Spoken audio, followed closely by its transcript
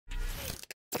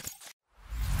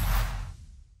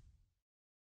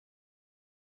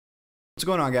What's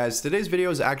going on, guys? Today's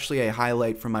video is actually a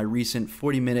highlight from my recent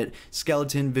 40-minute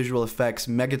skeleton visual effects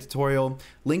mega tutorial.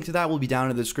 Link to that will be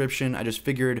down in the description. I just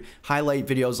figured highlight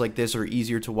videos like this are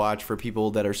easier to watch for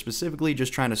people that are specifically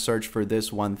just trying to search for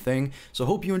this one thing. So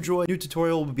hope you enjoy. New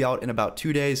tutorial will be out in about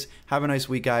 2 days. Have a nice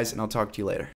week, guys, and I'll talk to you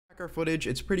later. Our footage,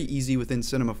 it's pretty easy within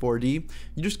Cinema4D.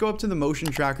 You just go up to the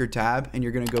motion tracker tab and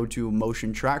you're going to go to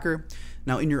motion tracker.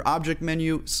 Now in your object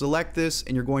menu, select this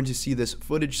and you're going to see this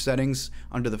footage settings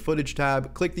under the footage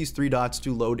tab. Click these three dots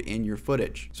to load in your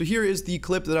footage. So here is the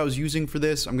clip that I was using for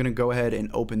this. I'm going to go ahead and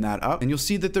open that up and you'll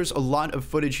see that there's a lot of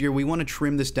footage here. We want to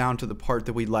trim this down to the part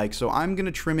that we like. So I'm going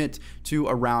to trim it to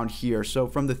around here. So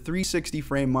from the 360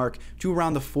 frame mark to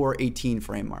around the 418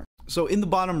 frame mark. So in the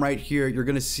bottom right here, you're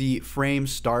going to see frame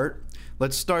start.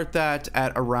 Let's start that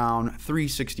at around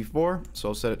 364. So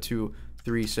I'll set it to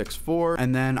 364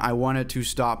 and then I want it to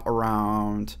stop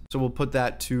around, so we'll put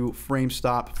that to frame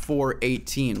stop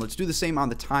 418. Let's do the same on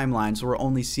the timeline so we're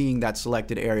only seeing that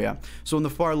selected area. So on the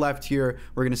far left here,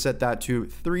 we're going to set that to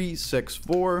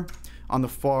 364. On the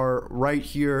far right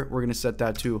here, we're going to set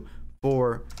that to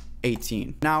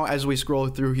 418. Now as we scroll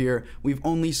through here, we've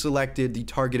only selected the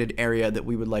targeted area that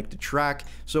we would like to track,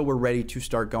 so we're ready to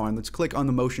start going. Let's click on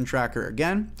the motion tracker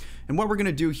again, and what we're going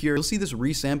to do here, you'll see this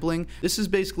resampling. This is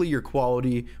basically your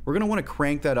quality. We're going to want to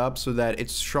crank that up so that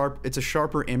it's sharp. It's a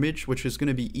sharper image, which is going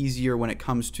to be easier when it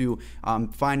comes to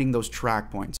finding those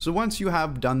track points. So once you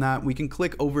have done that, we can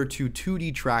click over to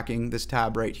 2D tracking, this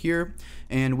tab right here,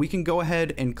 and we can go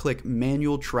ahead and click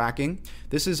manual tracking.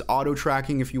 This is auto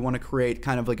tracking if you want to create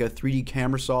kind of like a 3D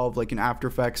camera solve like in After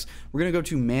Effects. We're going to go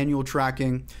to manual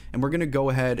tracking and we're going to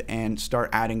go ahead and start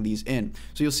adding these in.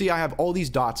 So you'll see I have all these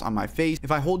dots on my face.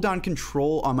 If I hold down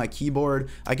Control on my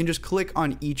keyboard, I can just click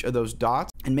on each of those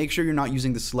dots and make sure you're not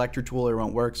using the selector tool or it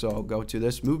won't work. So I'll go to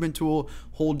this movement tool,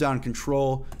 hold down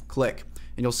Control, click.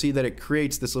 And you'll see that it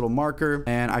creates this little marker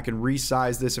and I can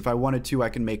resize this. If I wanted to, I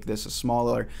can make this a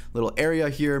smaller little area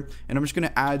here. And I'm just going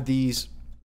to add these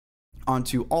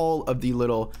onto all of the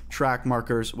little track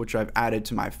markers which I've added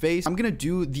to my face. I'm gonna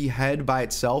do the head by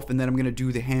itself and then I'm gonna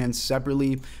do the hands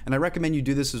separately, and I recommend you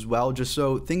do this as well just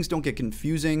so things don't get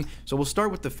confusing. So we'll start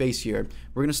with the face here.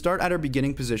 We're gonna start at our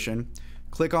beginning position,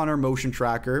 click on our motion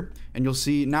tracker, and you'll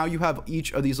see now you have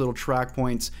each of these little track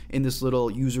points in this little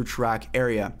user track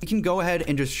area. You can go ahead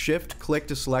and just shift click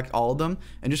to select all of them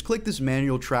and just click this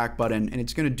manual track button and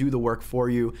it's going to do the work for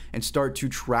you and start to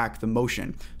track the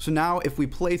motion. So now if we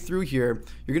play through here,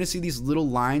 you're going to see these little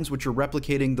lines which are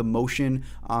replicating the motion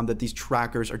that these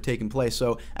trackers are taking place.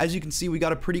 So as you can see, we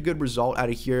got a pretty good result out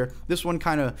of here. This one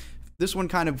kind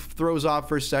of throws off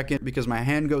for a second because my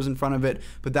hand goes in front of it,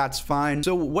 but that's fine.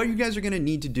 So what you guys are going to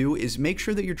need to do is make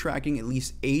sure that you're tracking at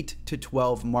least 8 to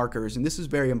 12 markers. And this is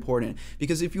very important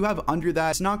because if you have under that,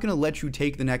 it's not going to let you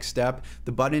take the next step.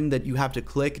 The button that you have to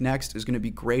click next is going to be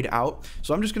grayed out.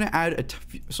 So I'm just going to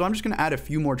add a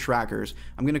few more trackers.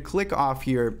 I'm going to click off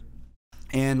here.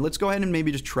 And let's go ahead and maybe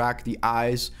just track the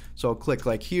eyes. So I'll click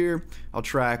like here, I'll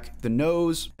track the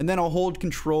nose, and then I'll hold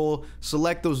Control,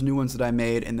 select those new ones that I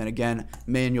made, and then again,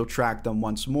 manual track them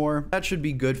once more. That should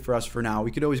be good for us for now.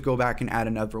 We could always go back and add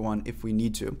another one if we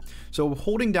need to. So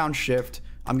holding down Shift,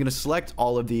 I'm going to select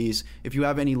all of these. If you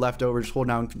have any leftovers, hold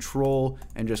down Control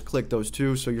and just click those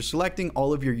two. So you're selecting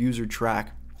all of your user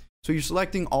track. So you're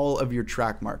selecting all of your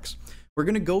track marks. We're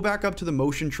going to go back up to the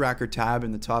motion tracker tab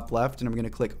in the top left and I'm going to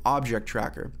click object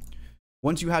tracker.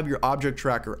 Once you have your object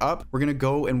tracker up, we're going to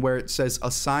go and where it says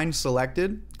assign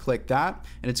selected, click that,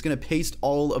 and it's going to paste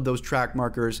all of those track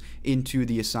markers into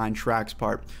the assign tracks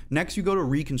part. Next, you go to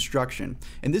Reconstruction,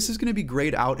 and this is going to be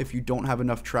grayed out if you don't have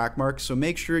enough track marks, so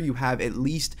make sure you have at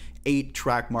least 8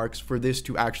 track marks for this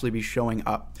to actually be showing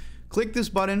up. Click this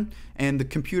button and the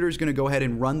computer is going to go ahead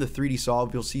and run the 3D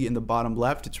solve. You'll see in the bottom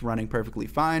left, it's running perfectly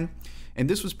fine. And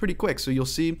this was pretty quick. So you'll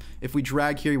see if we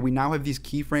drag here, we now have these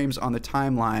keyframes on the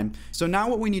timeline. So now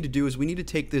what we need to do is we need to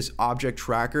take this object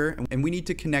tracker and we need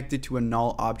to connect it to a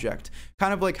null object.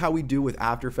 Kind of like how we do with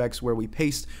After Effects where we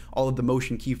paste all of the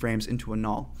motion keyframes into a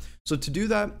null. So to do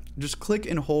that, just click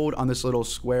and hold on this little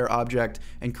square object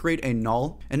and create a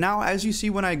null. And now as you see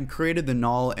when I created the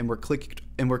null and we're clicked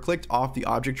off the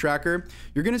object tracker,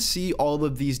 you're going to see all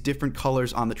of these different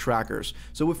colors on the trackers.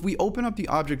 So if we open up the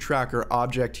object tracker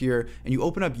object here and you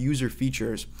open up user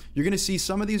features, you're going to see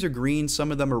some of these are green,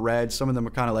 some of them are red, some of them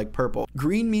are kind of like purple.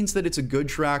 Green means that it's a good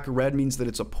track, red means that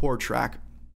it's a poor track.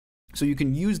 So you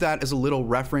can use that as a little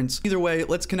reference. Either way,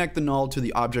 let's connect the null to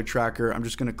the object tracker. I'm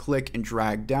just going to click and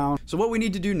drag down. So what we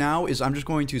need to do now is I'm just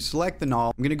going to select the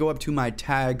null. I'm going to go up to my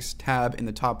tags tab in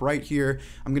the top right here.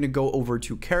 I'm going to go over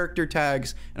to character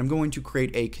tags and I'm going to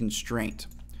create a constraint.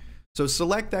 So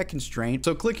select that constraint.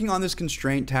 So clicking on this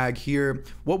constraint tag here,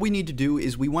 what we need to do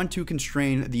is we want to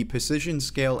constrain the position,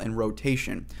 scale, and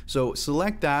rotation. So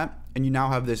select that, and you now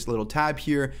have this little tab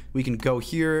here. We can go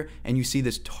here and you see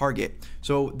this target.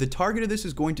 So the target of this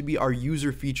is going to be our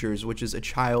user features, which is a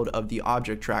child of the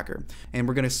object tracker. And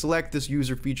we're going to select this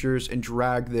user features and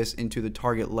drag this into the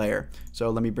target layer. So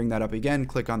let me bring that up again.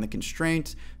 Click on the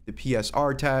constraint, the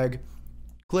PSR tag,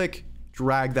 click,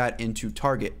 drag that into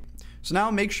target. So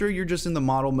now make sure you're just in the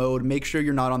model mode. Make sure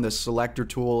you're not on the selector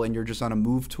tool and you're just on a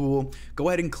move tool. Go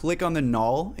ahead and click on the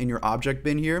null in your object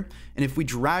bin here. And if we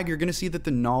drag, you're gonna see that the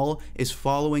null is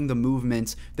following the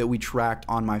movements that we tracked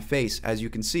on my face, as you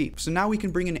can see. So now we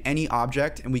can bring in any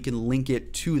object and we can link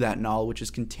it to that null, which is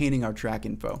containing our track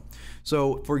info.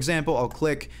 So for example, I'll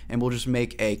click and we'll just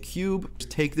make a cube.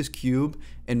 Just take this cube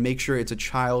and make sure it's a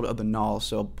child of the null.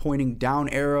 So pointing down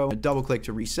arrow, double click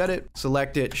to reset it,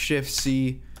 select it, Shift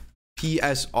C,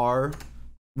 PSR,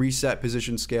 reset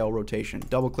position, scale, rotation.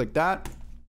 Double click that.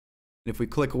 And if we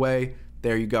click away,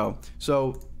 there you go.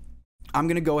 So I'm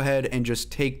gonna go ahead and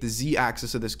just take the Z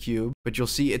axis of this cube, but you'll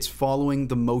see it's following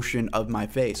the motion of my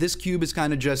face. This cube is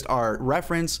kind of just our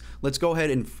reference. Let's go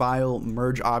ahead and file,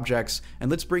 merge objects,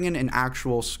 and let's bring in an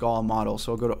actual skull model.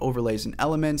 So I'll go to overlays and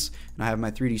elements, and I have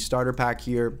my 3D starter pack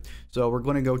here. So we're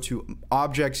gonna go to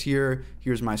objects here.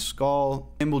 Here's my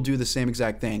skull, and we'll do the same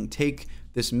exact thing. Take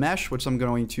this mesh, which I'm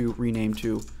going to rename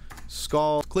to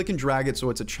skull, click and drag it so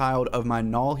it's a child of my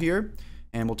null here,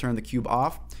 and we'll turn the cube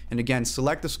off. And again,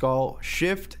 select the skull,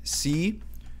 Shift C,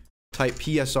 type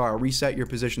PSR, reset your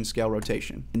position, scale,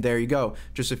 rotation. And there you go.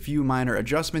 Just a few minor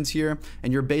adjustments here,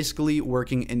 and you're basically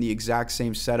working in the exact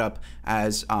same setup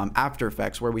as After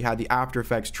Effects, where we had the After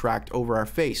Effects tracked over our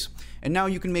face. And now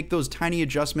you can make those tiny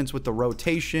adjustments with the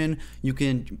rotation. You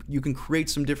can create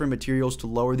some different materials to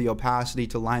lower the opacity,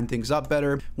 to line things up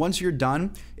better. Once you're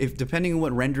done, if depending on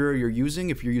what renderer you're using,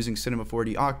 if you're using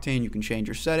Cinema4D Octane, you can change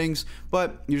your settings,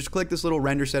 but you just click this little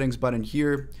render settings button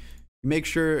here. Make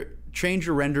sure change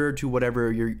your renderer to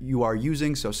whatever you are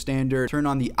using. So standard, turn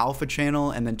on the alpha channel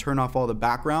and then turn off all the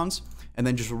backgrounds, and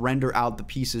then just render out the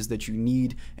pieces that you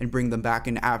need and bring them back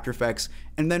into After Effects,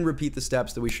 and then repeat the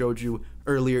steps that we showed you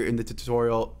earlier in the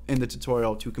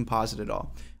tutorial to composite it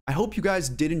all. I hope you guys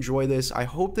did enjoy this. I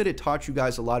hope that it taught you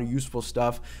guys a lot of useful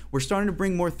stuff. We're starting to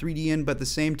bring more 3D in, but at the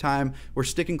same time, we're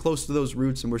sticking close to those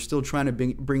roots, and we're still trying to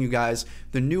bring you guys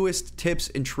the newest tips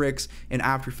and tricks in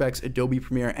After Effects, Adobe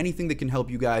Premiere, anything that can help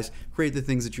you guys create the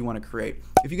things that you want to create.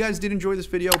 If you guys did enjoy this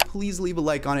video, please leave a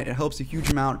like on it. It helps a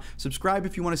huge amount. Subscribe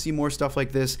if you want to see more stuff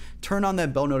like this. Turn on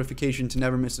that bell notification to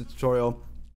never miss a tutorial.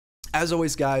 As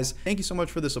always, guys, thank you so much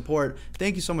for the support.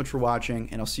 Thank you so much for watching,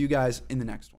 and I'll see you guys in the next one.